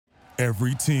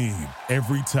Every team,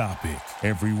 every topic,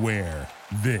 everywhere.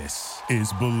 This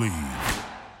is Believe.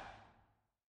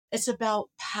 It's about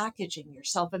packaging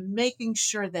yourself and making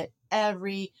sure that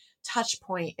every touch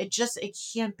point, it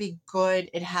can't be good.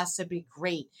 It has to be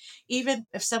great. Even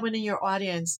if someone in your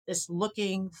audience is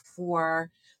looking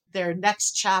for their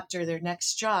next chapter, their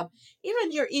next job,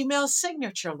 even your email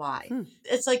signature line.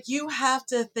 It's like you have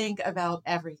to think about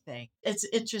everything. It's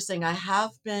interesting. I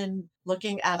have been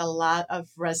looking at a lot of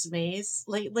resumes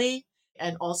lately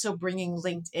and also bringing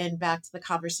LinkedIn back to the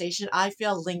conversation. I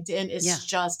feel LinkedIn is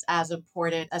just as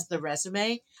important as the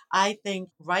resume. I think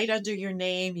right under your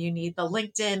name, you need the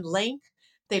LinkedIn link.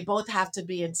 They both have to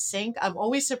be in sync. I'm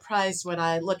always surprised when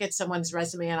I look at someone's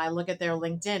resume and I look at their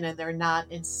LinkedIn and they're not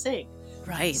in sync.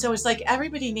 Right. So it's like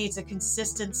everybody needs a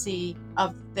consistency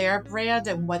of their brand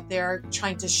and what they're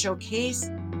trying to showcase.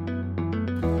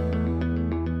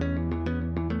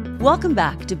 Welcome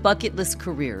back to Bucket List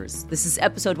Careers. This is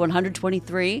episode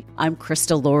 123. I'm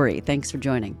Krista Laurie. Thanks for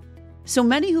joining. So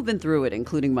many who've been through it,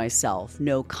 including myself,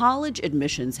 know college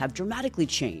admissions have dramatically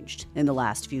changed in the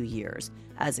last few years.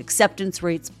 As acceptance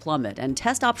rates plummet and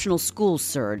test-optional schools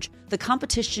surge, the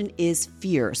competition is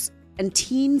fierce, and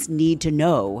teens need to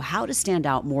know how to stand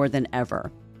out more than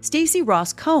ever. Stacey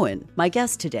Cohen, my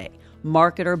guest today,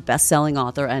 marketer, best-selling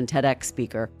author, and TEDx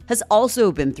speaker, has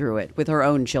also been through it with her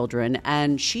own children,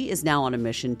 and she is now on a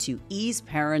mission to ease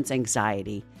parents'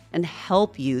 anxiety and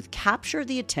help youth capture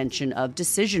the attention of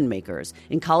decision makers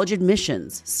in college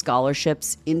admissions,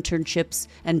 scholarships, internships,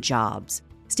 and jobs.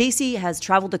 Stacey has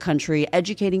traveled the country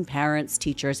educating parents,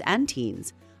 teachers, and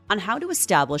teens on how to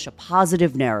establish a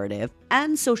positive narrative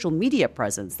and social media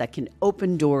presence that can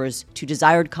open doors to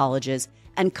desired colleges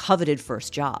and coveted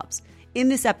first jobs. In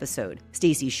this episode,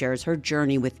 Stacey shares her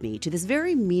journey with me to this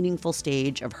very meaningful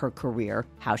stage of her career,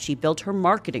 how she built her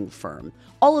marketing firm.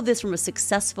 All of this from a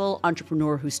successful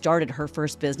entrepreneur who started her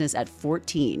first business at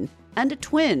 14 and a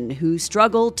twin who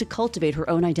struggled to cultivate her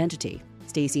own identity.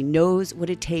 Stacey knows what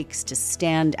it takes to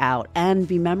stand out and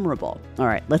be memorable. All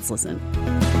right, let's listen.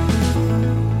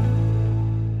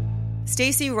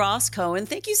 Stacey Cohen,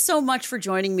 thank you so much for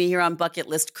joining me here on Bucket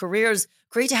List Careers.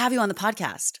 Great to have you on the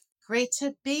podcast. Great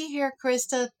to be here,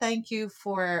 Krista. Thank you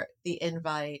for the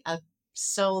invite. I'm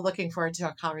so looking forward to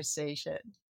our conversation.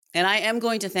 And I am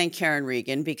going to thank Karen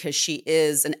Regan because she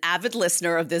is an avid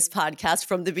listener of this podcast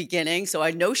from the beginning. So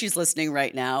I know she's listening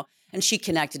right now. And she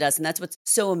connected us. And that's what's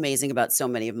so amazing about so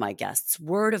many of my guests.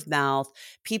 Word of mouth,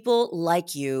 people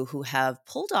like you who have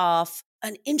pulled off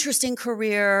an interesting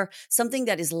career, something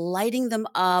that is lighting them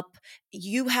up.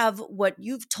 You have what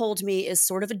you've told me is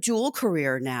sort of a dual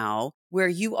career now, where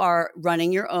you are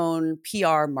running your own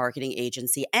PR marketing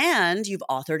agency and you've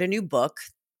authored a new book,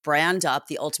 Brand Up,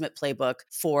 the ultimate playbook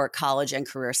for college and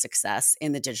career success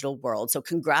in the digital world. So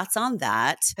congrats on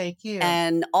that. Thank you.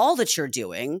 And all that you're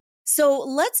doing. So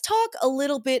let's talk a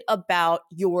little bit about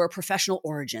your professional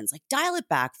origins. Like dial it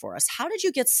back for us. How did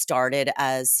you get started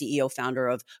as CEO founder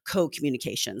of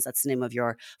Co-Communications? That's the name of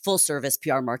your full service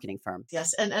PR marketing firm.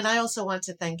 Yes. And I also want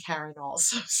to thank Karen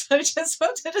also. So I just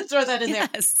wanted to throw that in there.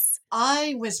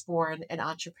 I was born an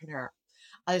entrepreneur.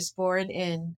 I was born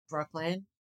in Brooklyn.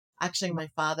 Actually, my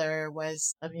father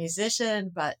was a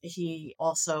musician, but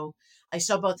I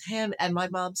saw both him and my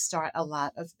mom start a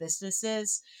lot of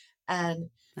businesses.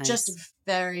 And just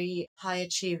very high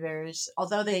achievers,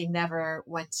 although they never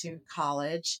went to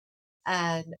college.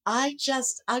 And I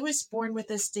was born with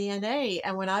this DNA.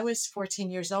 And when I was 14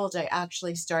 years old, I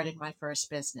actually started my first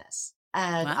business.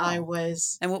 And And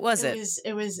what was it?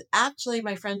 It was actually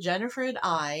my friend Jennifer and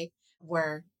I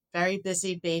were very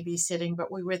busy babysitting,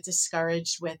 but we were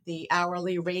discouraged with the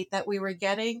hourly rate that we were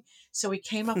getting. So we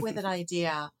came up with an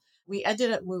idea. We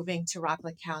ended up moving to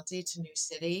Rockland County, to New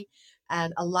City.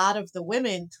 And a lot of the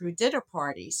women threw dinner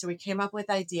parties. So we came up with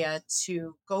the idea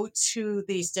to go to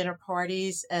these dinner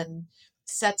parties and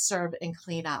set, serve, and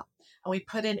clean up. And we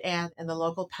put an ad in the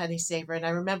local penny saver. And I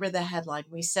remember the headline,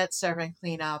 "We set, serve, and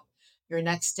clean up your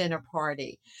next dinner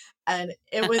party." And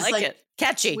it was it.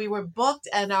 Catchy. We were booked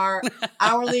and our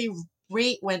hourly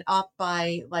rate went up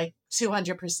by like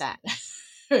 200%.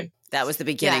 That was the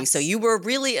beginning. Yes. So you were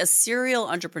really a serial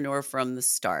entrepreneur from the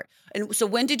start. And so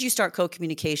when did you start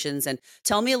Co-Communications? And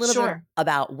tell me a little bit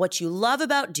about what you love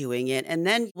about doing it. And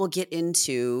then we'll get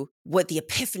into what the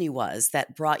epiphany was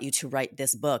that brought you to write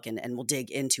this book. And we'll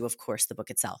dig into, of course, the book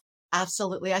itself.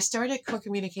 Absolutely. I started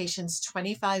Co-Communications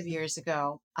 25 years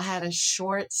ago. I had a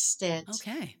short stint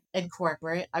in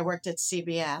corporate. I worked at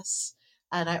CBS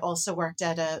and I also worked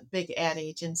at a big ad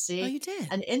agency. Oh, you did?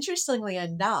 And interestingly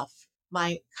enough,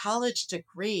 my college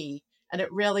degree, and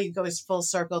it really goes full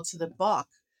circle to the book,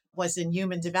 was in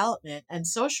human development and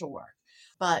social work.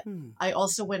 But I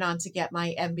also went on to get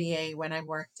my MBA when I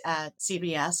worked at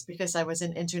CBS because I was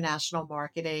in international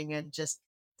marketing and just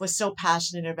was so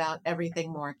passionate about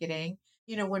everything marketing.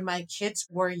 When my kids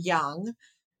were young,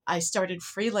 I started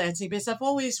freelancing because I've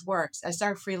always worked. I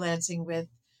started freelancing with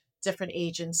different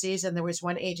agencies, and there was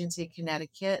one agency in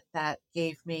Connecticut that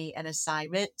gave me an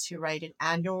assignment to write an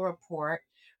annual report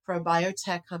for a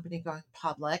biotech company going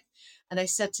public. And I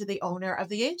said to the owner of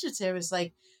the agency, I was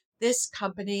like, this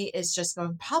company is just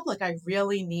going public. I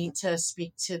really need to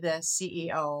speak to the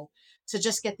CEO to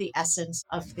just get the essence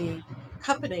of the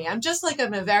company. I'm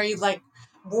a very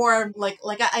warm,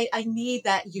 I need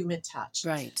that human touch.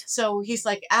 Right. So he's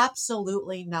like,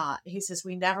 absolutely not. He says,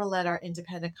 we never let our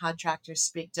independent contractors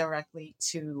speak directly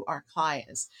to our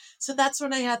clients. So that's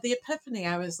when I had the epiphany.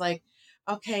 I was like,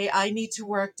 okay, I need to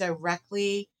work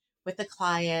directly with the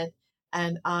client,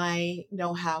 and I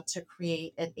know how to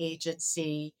create an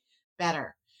agency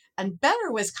better. And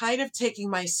better was kind of taking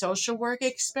my social work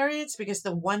experience, because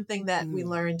the one thing that we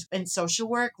learned in social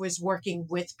work was working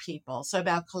with people. So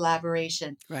about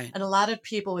collaboration. Right. And a lot of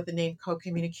people with the name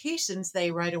Co-Communications,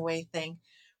 they right away think,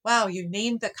 wow, you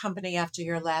named the company after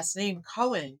your last name,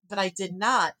 Cohen. But I did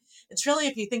not. It's really,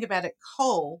 if you think about it,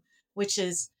 co, which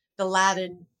is the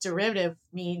Latin derivative,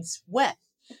 means with.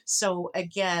 So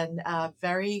again, a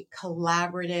very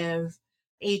collaborative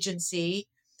agency.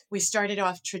 We started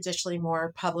off traditionally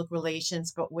more public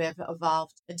relations, but we've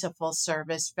evolved into full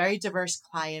service, very diverse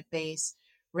client base,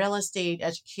 real estate,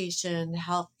 education,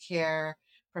 healthcare,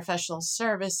 professional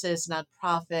services,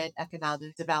 nonprofit,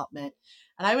 economic development.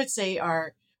 And I would say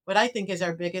what I think is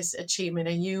our biggest achievement,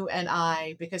 and you and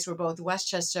I, because we're both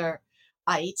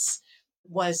Westchesterites,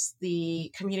 was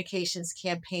the communications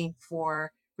campaign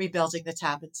for rebuilding the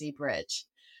Tappan Zee Bridge,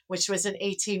 which was an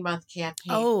 18-month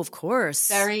campaign. Oh, of course.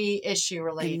 Very issue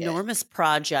related. Enormous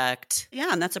project. Yeah,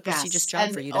 and that's a prestigious job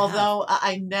and for you to although have.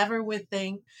 I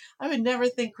would never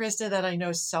think, Krista, that I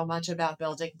know so much about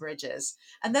building bridges.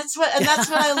 And that's what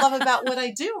I love about what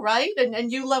I do, right?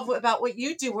 And you love about what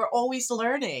you do. We're always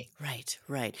learning. Right,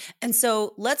 right. And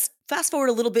so let's fast forward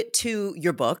a little bit to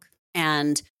your book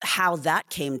and how that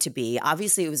came to be.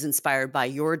 Obviously, it was inspired by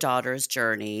your daughter's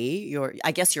journey,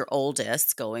 I guess your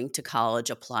oldest going to college,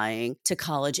 applying to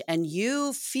college, and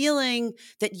you feeling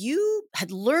that you had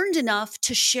learned enough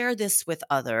to share this with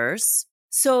others.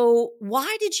 So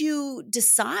why did you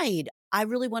decide, I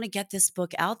really want to get this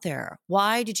book out there?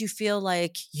 Why did you feel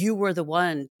like you were the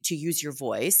one to use your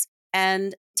voice?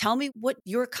 And tell me what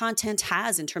your content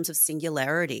has in terms of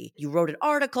singularity. You wrote an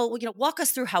article. Well, walk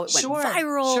us through how it went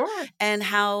viral and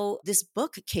how this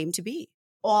book came to be.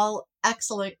 All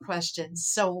excellent questions.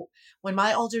 So when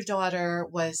my older daughter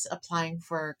was applying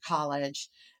for college,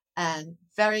 and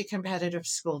very competitive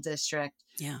school district,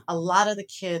 a lot of the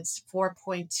kids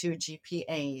 4.2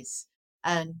 GPAs.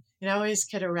 And I always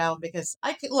kid around because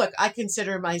I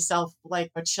consider myself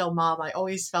like a chill mom. I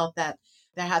always felt that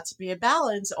there had to be a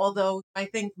balance, although I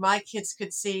think my kids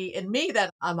could see in me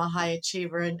that I'm a high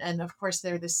achiever, and of course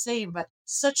they're the same, but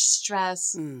such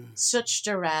stress, such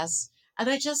duress. And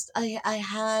I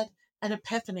had an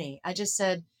epiphany. I just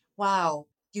said, wow,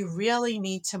 you really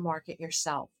need to market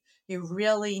yourself. You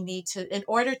really need to, in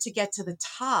order to get to the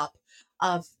top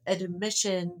of an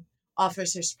admission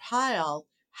officer's pile,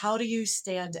 how do you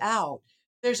stand out?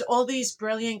 There's all these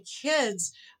brilliant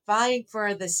kids vying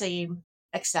for the same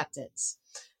acceptance.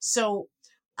 So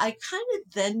I kind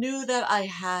of then knew that I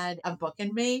had a book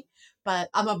in me, but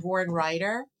I'm a born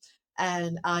writer.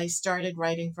 And I started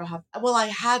writing for I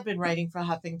had been writing for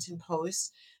Huffington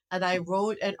Post, and I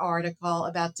wrote an article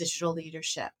about digital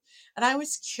leadership. And I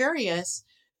was curious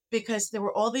because there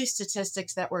were all these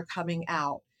statistics that were coming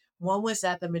out. One was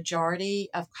that the majority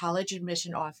of college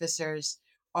admission officers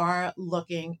are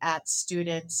looking at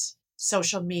students'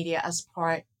 social media as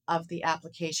part of the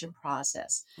application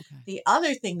process. Okay. The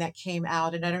other thing that came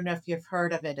out, and I don't know if you've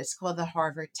heard of it, it's called the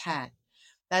Harvard 10,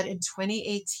 that in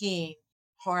 2018,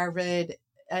 Harvard's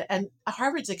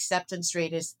acceptance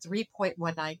rate is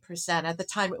 3.19%. At the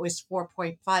time, it was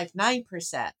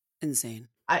 4.59%. Insane.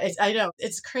 I know,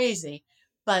 it's crazy.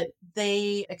 But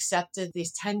they accepted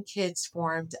these 10 kids,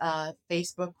 formed a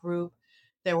Facebook group.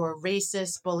 There were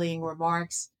racist, bullying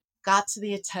remarks, got to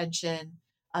the attention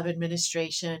of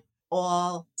administration.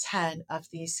 All 10 of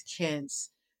these kids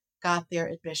got their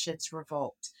admissions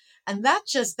revoked. And that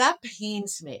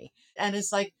pains me. And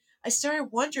it's like, I started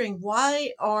wondering,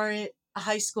 why aren't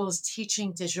high schools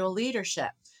teaching digital leadership?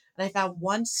 And I found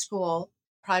one school,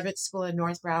 private school in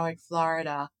North Broward,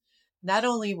 Florida. Not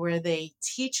only were they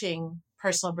teaching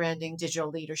personal branding, digital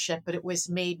leadership, but it was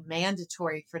made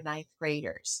mandatory for ninth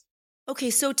graders.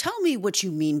 Okay, so tell me what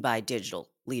you mean by digital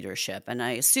leadership. And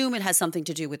I assume it has something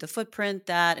to do with the footprint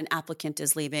that an applicant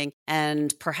is leaving.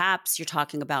 And perhaps you're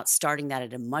talking about starting that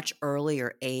at a much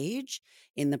earlier age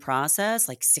in the process,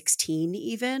 like 16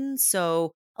 even.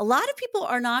 So a lot of people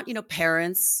are not,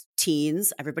 parents,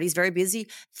 teens, everybody's very busy.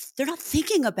 They're not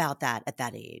thinking about that at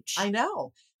that I age.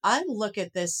 know. I look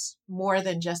at this more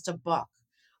than just a book.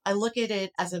 I look at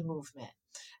it as a movement.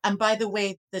 And by the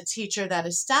way, the teacher that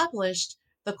established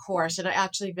the course, and I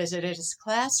actually visited his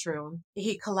classroom,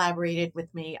 he collaborated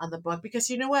with me on the book because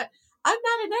you know what? I'm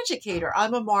not an educator,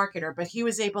 I'm a marketer, but he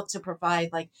was able to provide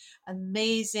like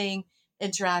amazing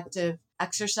interactive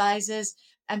exercises.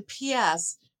 And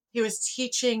P.S., he was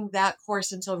teaching that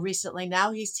course until recently.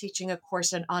 Now he's teaching a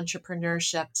course on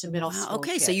entrepreneurship to middle Wow. school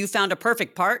Okay. So you kids. found a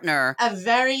perfect partner. A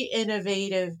very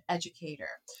innovative educator.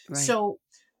 Right. So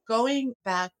going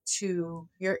back to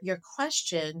your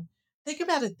question, think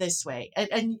about it this way,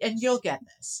 and you'll get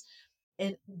this.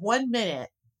 In 1 minute,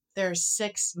 there's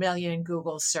 6 million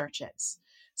Google searches.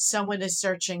 Someone is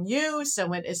searching you,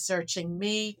 someone is searching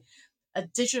me. A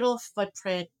digital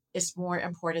footprint is more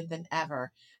important than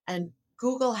ever. And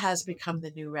Google has become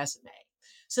the new resume.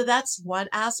 So that's one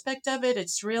aspect of it.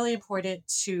 It's really important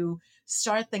to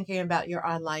start thinking about your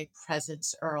online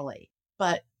presence early.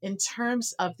 But in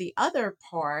terms of the other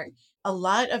part, a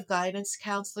lot of guidance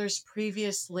counselors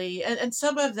previously, and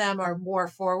some of them are more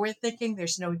forward thinking,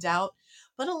 there's no doubt,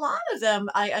 but a lot of them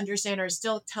I understand are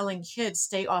still telling kids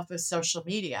stay off of social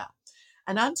media.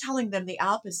 And I'm telling them the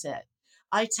opposite.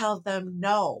 I tell them,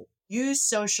 no, use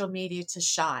social media to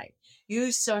shine.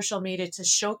 Use social media to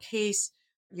showcase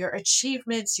your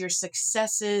achievements, your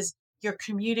successes, your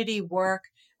community work.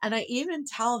 And I even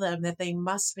tell them that they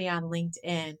must be on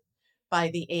LinkedIn by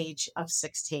the age of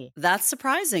 16. That's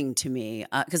surprising to me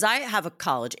because I have a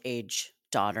college age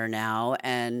daughter now,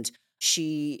 and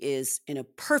she is in a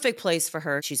perfect place for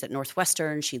her. She's at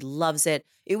Northwestern. She loves it.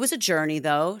 It was a journey,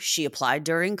 though. She applied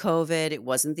during COVID. It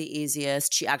wasn't the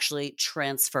easiest. She actually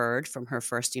transferred from her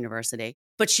first university,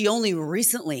 but she only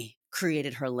recently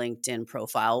created her LinkedIn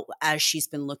profile as she's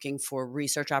been looking for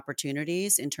research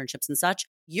opportunities, internships, and such.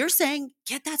 You're saying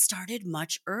get that started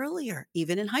much earlier,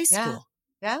 even in high Yeah. school.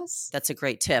 Yes. That's a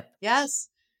great tip. Yes.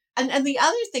 And the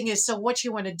other thing is, so what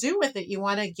you want to do with it, you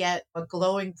want to get a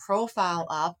glowing profile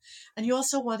up, and you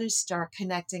also want to start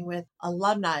connecting with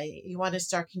alumni. You want to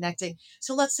start connecting.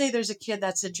 So let's say there's a kid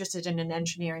that's interested in an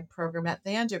engineering program at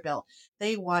Vanderbilt.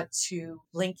 They want to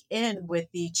link in with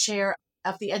the chair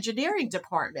of the engineering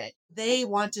department. They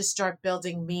want to start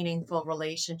building meaningful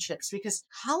relationships because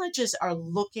colleges are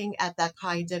looking at that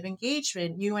kind of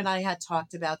engagement. You and I had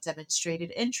talked about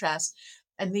demonstrated interest,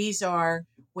 and these are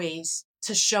ways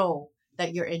to show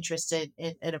that you're interested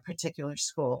in a particular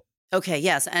school. Okay,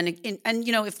 yes. And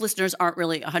if listeners aren't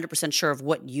really 100% sure of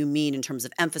what you mean in terms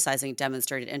of emphasizing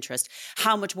demonstrated interest,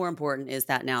 how much more important is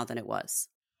that now than it was?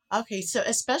 Okay, so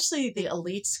especially the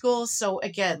elite schools. So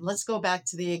again, let's go back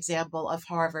to the example of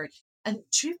Harvard. And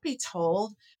truth be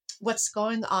told, what's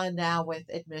going on now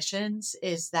with admissions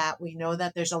is that we know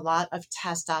that there's a lot of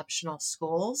test optional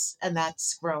schools, and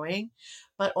that's growing,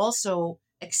 but also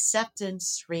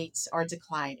acceptance rates are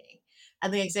declining.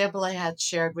 And the example I had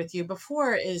shared with you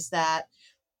before is that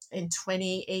in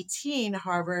 2018,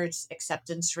 Harvard's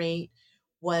acceptance rate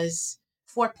was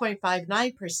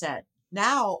 4.59%.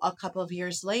 Now, a couple of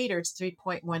years later, it's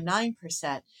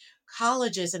 3.19%.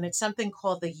 Colleges, and it's something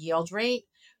called the yield rate,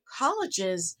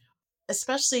 colleges,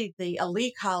 especially the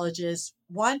elite colleges,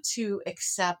 want to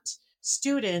accept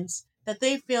students that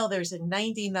they feel there's a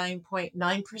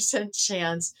 99.9%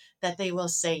 chance that they will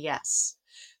say yes.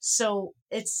 So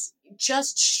it's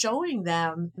just showing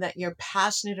them that you're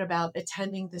passionate about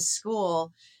attending the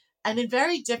school and in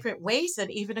very different ways than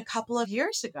even a couple of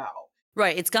years ago.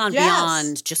 Right. It's gone Yes.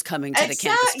 beyond just coming to the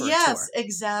campus for a Yes, tour.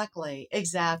 exactly. Very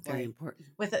Exactly. important.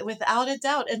 Without a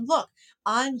doubt. And look,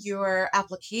 on your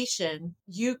application,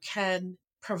 you can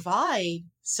provide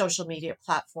social media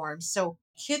platforms. So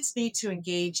kids need to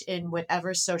engage in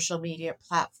whatever social media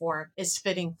platform is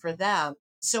fitting for them.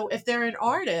 So if they're an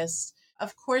artist,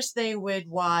 of course they would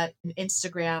want an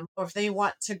Instagram, or if they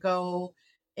want to go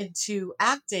into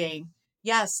acting,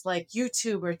 yes, like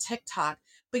YouTube or TikTok,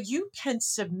 but you can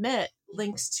submit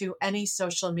links to any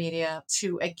social media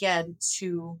to, again,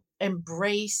 to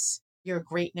embrace your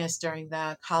greatness during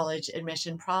the college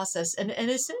admission process. And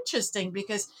it's interesting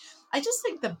because I just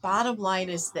think the bottom line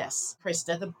is this,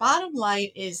 Krista. The bottom line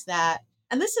is that,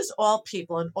 and this is all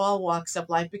people in all walks of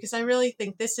life, because I really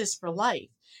think this is for life.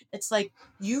 It's like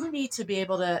you need to be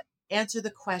able to answer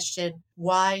the question,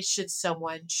 why should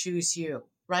someone choose you?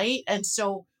 Right? And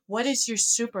so what is your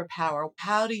superpower?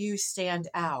 How do you stand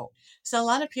out? So a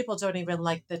lot of people don't even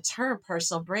like the term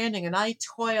personal branding. And I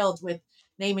toiled with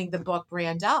naming the book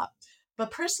Brand Up.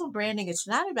 But personal branding, it's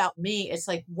not about me. It's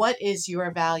like, what is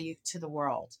your value to the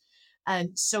world?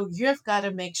 And so you've got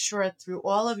to make sure through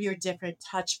all of your different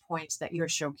touch points that you're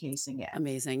showcasing it.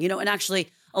 Amazing. And actually,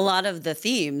 a lot of the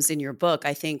themes in your book,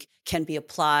 I think, can be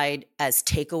applied as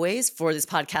takeaways for this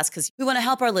podcast because we want to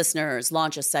help our listeners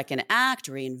launch a second act,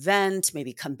 reinvent,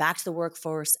 maybe come back to the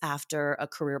workforce after a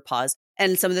career pause.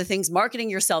 And some of the things, marketing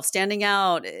yourself, standing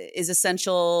out is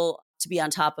essential to be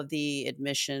on top of the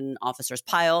admission officer's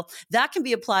pile. That can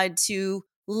be applied to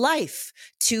life,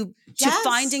 to Yes.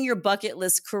 finding your bucket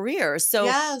list career. So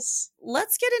Yes.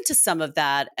 let's get into some of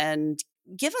that and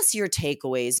give us your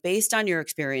takeaways based on your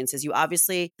experiences. You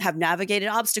obviously have navigated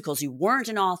obstacles. You weren't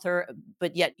an author,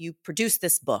 but yet you produced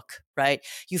this book, right?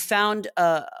 You found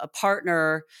a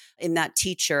partner in that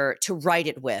teacher to write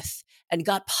it with and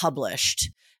got published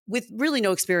with really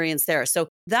no experience there. So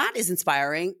that is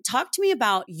inspiring. Talk to me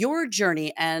about your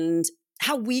journey and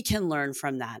how we can learn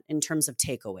from that in terms of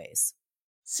takeaways.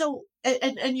 So,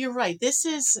 and you're right.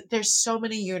 There's so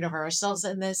many universals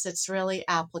in this. It's really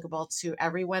applicable to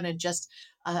everyone. And just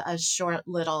a short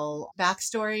little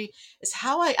backstory is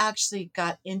how I actually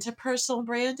got into personal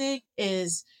branding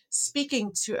is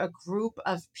speaking to a group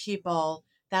of people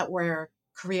that were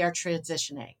career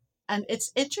transitioning. And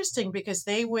it's interesting because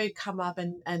they would come up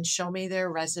and show me their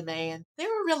resume and they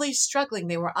were really struggling.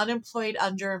 They were unemployed,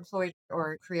 underemployed,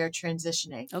 or career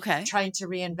transitioning, Okay. trying to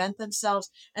reinvent themselves.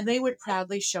 And they would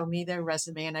proudly show me their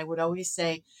resume. And I would always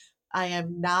say, I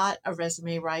am not a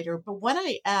resume writer, but what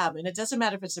I am, and it doesn't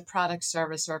matter if it's a product,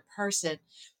 service, or a person,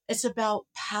 it's about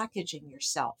packaging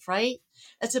yourself, right?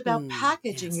 It's about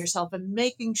packaging Yes. yourself and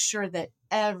making sure that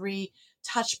every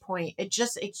touch point, it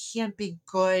can't be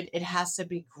good. It has to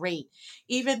be great.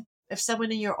 Even if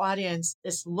someone in your audience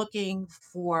is looking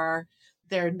for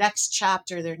their next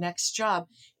chapter, their next job,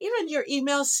 even your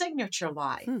email signature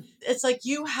line, it's like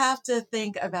you have to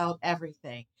think about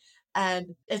everything.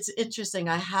 And it's interesting.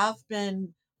 I have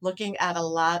been looking at a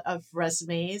lot of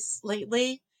resumes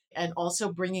lately and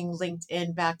also bringing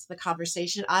LinkedIn back to the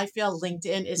conversation. I feel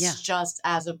LinkedIn is just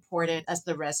as important as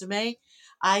the resume.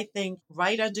 I think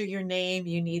right under your name,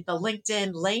 you need the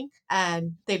LinkedIn link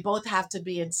and they both have to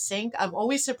be in sync. I'm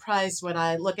always surprised when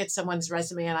I look at someone's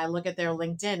resume and I look at their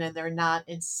LinkedIn and they're not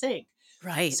in sync.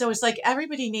 Right. So it's like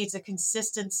everybody needs a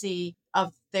consistency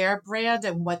of their brand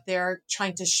and what they're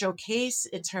trying to showcase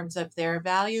in terms of their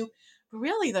value. But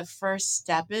really, the first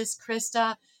step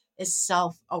Krista, is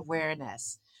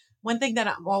self-awareness. One thing that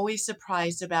I'm always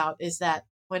surprised about is that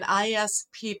when I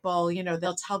ask people,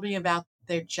 they'll tell me about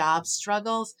their job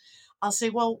struggles. I'll say,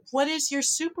 well, what is your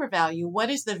super value? What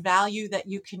is the value that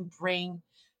you can bring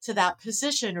to that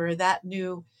position or that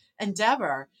new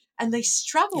endeavor? And they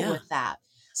struggle with that.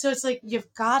 So it's like,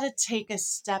 you've got to take a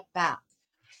step back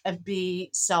and be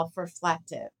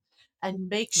self-reflective and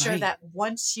make sure that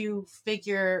once you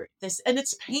figure this, and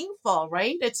it's painful,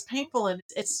 right? It's painful and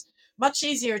it's much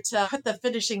easier to put the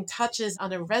finishing touches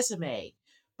on a resume,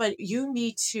 but you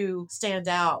need to stand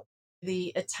out.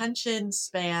 The attention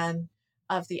span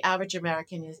of the average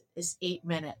American is 8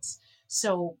 minutes.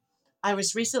 So I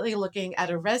was recently looking at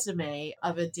a resume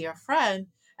of a dear friend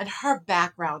and her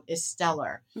background is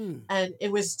stellar. And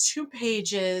it was 2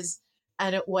 pages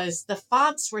and the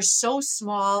fonts were so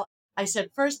small. I said,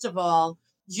 first of all,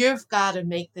 you've got to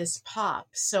make this pop.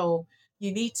 So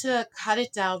you need to cut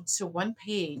it down to 1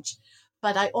 page.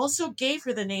 But I also gave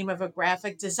her the name of a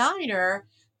graphic designer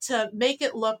to make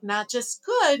it look not just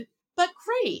good, but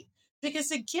great.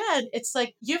 Because again, it's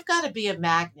like you've got to be a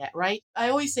magnet, right? I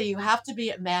always say you have to be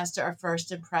a master of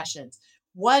first impressions.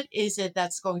 What is it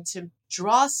that's going to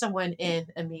draw someone in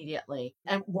immediately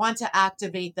and want to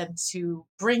activate them to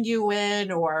bring you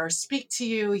in or speak to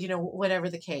you, whatever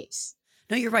the case?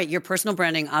 No, you're right. Your personal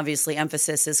branding, obviously,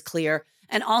 emphasis is clear.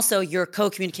 And also your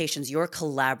co-communications, your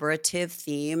collaborative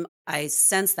theme. I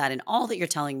sense that in all that you're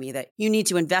telling me that you need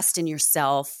to invest in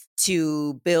yourself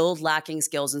to build lacking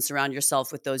skills and surround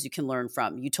yourself with those you can learn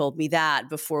from. You told me that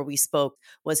before we spoke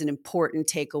was an important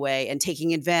takeaway, and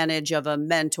taking advantage of a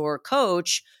mentor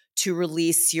coach to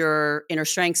release your inner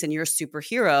strengths and your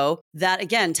superhero. That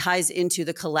again ties into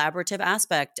the collaborative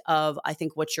aspect of, I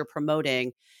think, what you're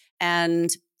promoting. And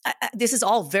this is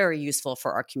all very useful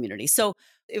for our community. So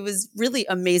it was really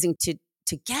amazing to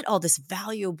get all this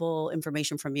valuable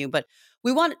information from you. But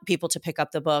we want people to pick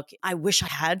up the book. I wish I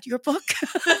had your book.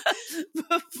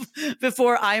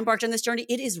 before I embarked on this journey.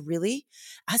 It is really,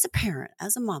 as a parent,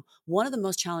 as a mom, one of the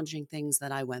most challenging things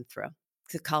that I went through,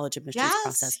 the college admissions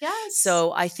process. Yes.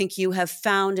 So I think you have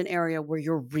found an area where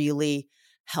you're really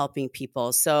helping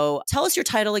people. So tell us your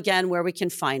title again, where we can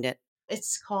find it.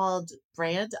 It's called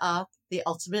Brand Up, the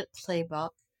Ultimate Playbook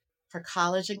for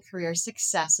College and Career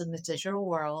Success in the Digital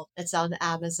World. It's on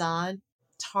Amazon,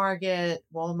 Target,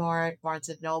 Walmart, Barnes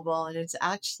 & Noble, and it's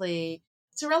a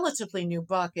relatively new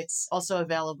book. It's also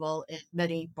available in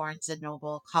many Barnes &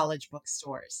 Noble college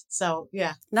bookstores. So,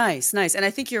 yeah. Nice. And I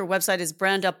think your website is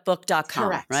brandupbook.com,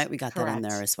 Correct. right? We got that in Correct.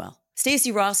 there as well.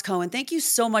 Stacey Ross Cohen, thank you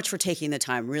so much for taking the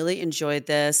time. Really enjoyed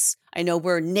this. I know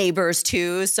we're neighbors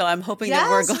too, so I'm hoping that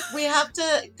we're going. We have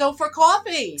to go for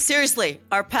coffee. Seriously,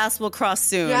 our paths will cross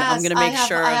soon. Yes, I'm going to make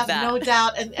sure I of have that. no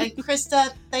doubt. And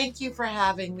Krista, thank you for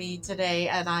having me today.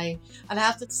 And I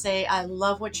have to say, I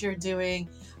love what you're doing.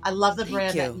 I love the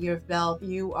brand that you've built.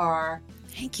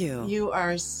 Thank you. You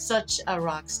are such a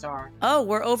rock star. Oh,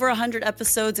 we're over 100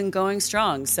 episodes and going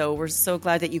strong. So we're so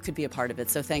glad that you could be a part of it.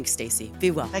 So thanks, Stacey.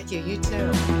 Be well. Thank you. You too.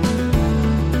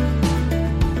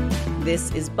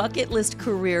 This is Bucket List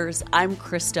Careers. I'm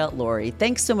Krista Laurie.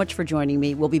 Thanks so much for joining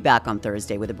me. We'll be back on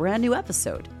Thursday with a brand new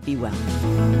episode. Be well.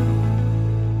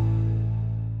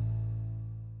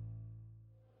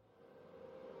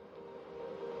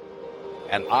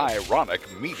 An ironic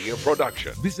media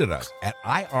production. Visit us at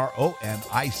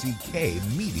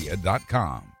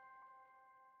ironickmedia.com.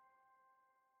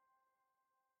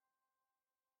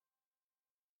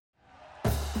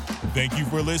 Thank you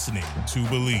for listening to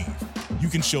Believe. You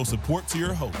can show support to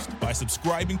your host by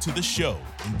subscribing to the show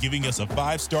and giving us a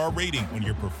 5-star rating on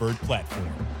your preferred platform.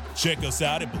 Check us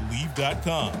out at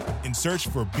Believe.com and search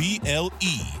for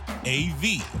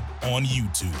BLEAV on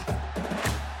YouTube.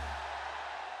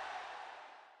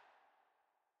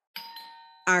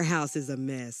 Our house is a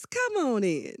mess. Come on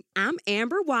in. I'm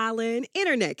Amber Wallen,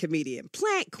 internet comedian,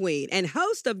 plant queen, and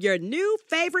host of your new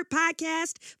favorite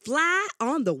podcast, Fly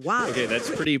on the Wallen. Okay, that's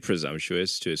pretty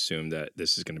presumptuous to assume that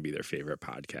this is going to be their favorite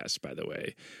podcast, by the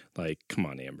way. Like, come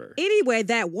on, Amber. Anyway,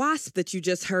 that wasp that you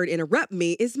just heard interrupt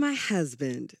me is my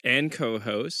husband. And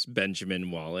co-host, Benjamin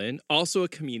Wallen, also a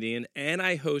comedian, and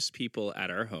I host people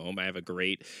at our home. I have a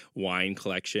great wine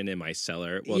collection in my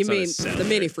cellar. Well, you mean the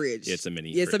mini fridge? Yeah, it's a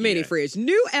mini fridge. It's a mini fridge.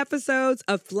 New episodes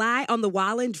of Fly on the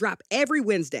Wallen drop every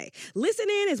Wednesday. Listen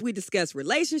in as we discuss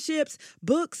relationships,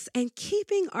 books, and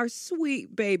keeping our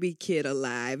sweet baby kid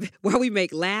alive while we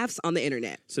make laughs on the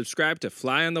internet. Subscribe to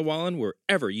Fly on the Wallen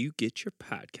wherever you get your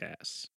podcasts.